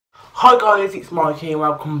Hi guys, it's Mikey and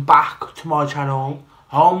welcome back to my channel.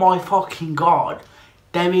 Oh my fucking god,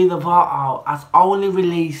 Demi Lovato has only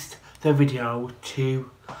released the video to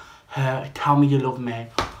her Tell Me You Love Me.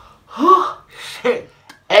 Shit,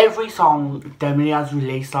 every song Demi has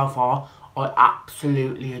released so far I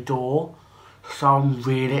absolutely adore. So I'm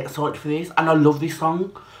really excited for this and I love this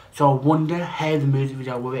song. So I wonder how the music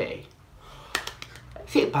video will be.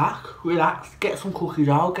 Sit back, relax, get some cookies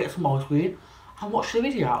out, get some ice cream and watch the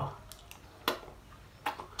video.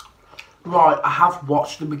 Right, I have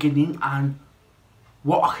watched the beginning and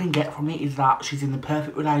what I can get from it is that she's in the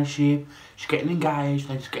perfect relationship, she's getting engaged,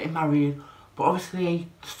 then she's getting married, but obviously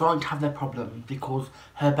starting to have their problems because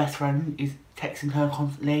her best friend is texting her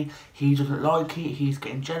constantly, he doesn't like it, he's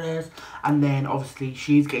getting jealous, and then obviously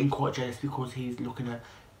she's getting quite jealous because he's looking at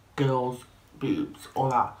girls' boobs, all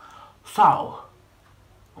that. So,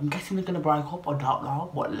 I'm guessing they're going to break up, I don't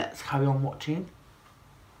know, but let's carry on watching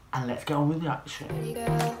and let's get on with the action.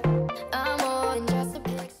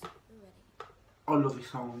 I love this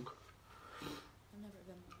song.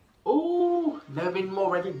 Ooh, never been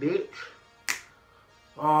more ready, bitch.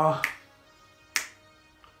 Oh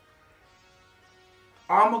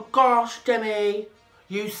my gosh, Demi,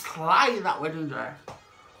 you slay that wedding dress.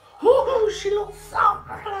 Ooh, she looks so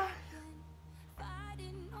pretty.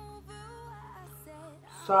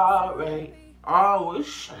 Sorry, I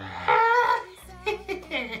wish.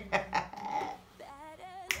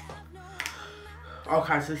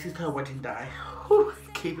 Okay, so this is her wedding day. Whew,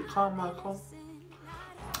 keep it calm, Michael.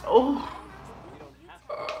 Oh.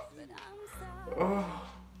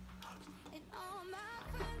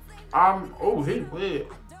 Oh, he's weird.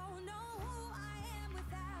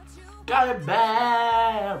 Got it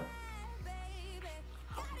bad.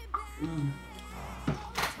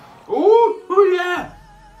 Oh, yeah.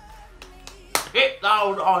 Hit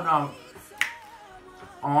loud, oh no.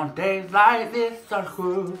 On days like this, I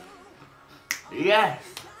could. Yes.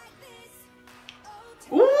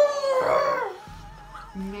 Ooh.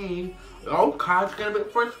 Me. Okay, it's getting a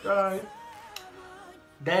bit frustrated.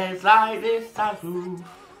 Days like this, I do.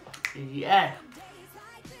 Yeah.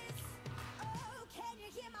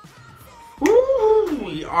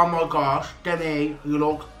 Ooh. Oh my gosh, Demi, you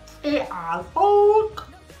look fit as fuck.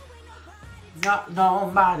 Not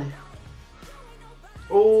nobody.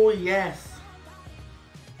 Oh yes.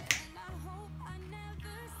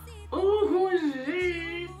 Ooh, who is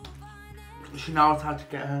she? She knows how to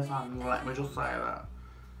get her song, let me just say that.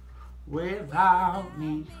 Without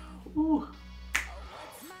me. Ooh.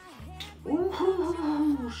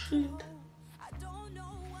 Ooh, shit.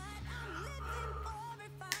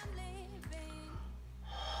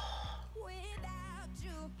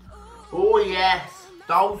 Oh yes,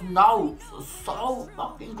 those notes are so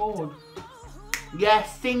fucking good.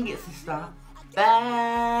 Yes, sing it, sister.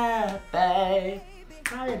 Baby.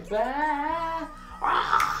 Baby,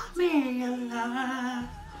 me alive,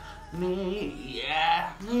 me,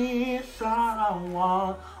 yeah, need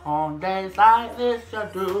someone on days like this I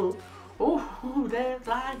do. Ooh, days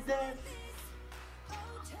like this.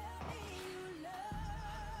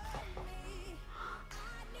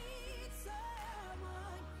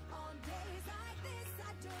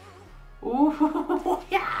 Ooh,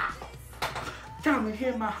 yeah. Tell me,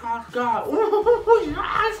 hear my heart go. Ooh,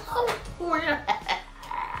 yes. Ooh, yeah.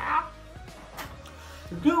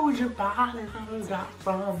 You your body, girl, got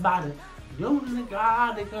somebody. You the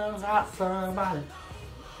guy, girl, got somebody.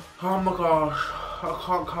 Oh my gosh, I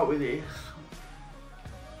can't cope with this.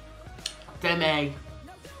 Demi.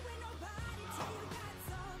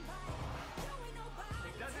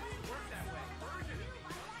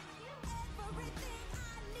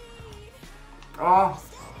 Oh.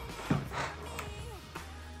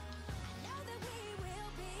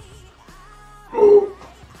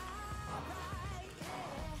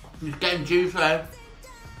 It's getting juicy.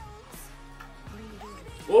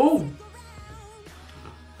 Oh!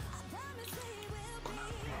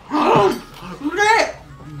 Look at it!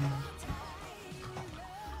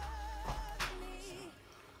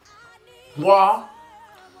 What?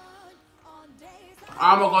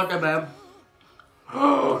 Oh my god, the man.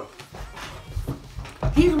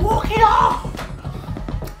 He's walking off!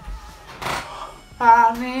 I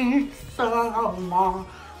need someone.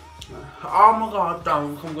 Oh my god,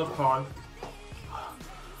 don't, I'm gonna cry.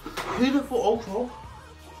 Who the fuck also?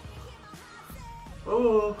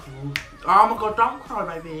 Oh my god, don't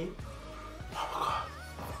cry, baby. Oh my god.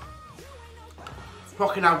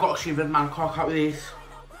 Fucking hell, I've got shivers, man, I can't cope with this.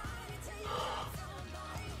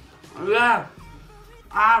 Yeah,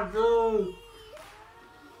 I do.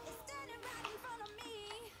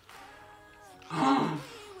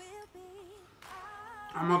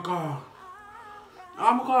 Oh my god.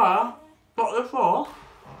 Oh my god. What the fuck?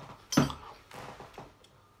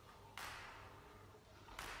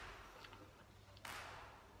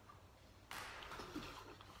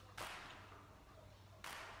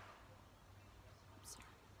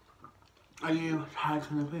 Are you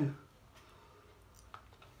taking the poo?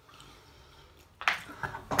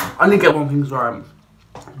 I need to get one thing right.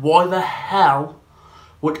 Why the hell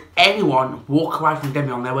would anyone walk away from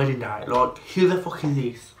Demi on their wedding day? Like, who the fuck is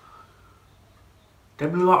this?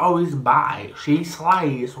 Demi Lovato is bad. She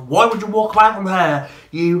slays. Why would you walk away from her?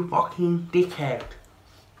 You fucking dickhead.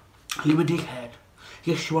 You a dickhead.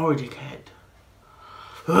 Yes, you are a dickhead.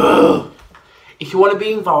 Ugh. If you want to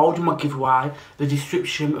be involved in my giveaway, the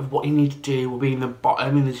description of what you need to do will be in the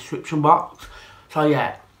bottom in the description box. So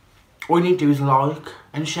yeah, all you need to do is like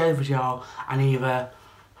and share the video and either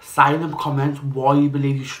say in the comments why you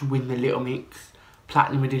believe you should win the Little Mix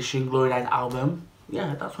Platinum Edition Glory Days album.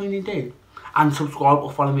 Yeah, that's what you need to do. And subscribe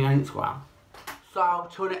or follow me on Instagram. So,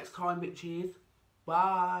 till next time bitches,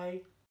 bye.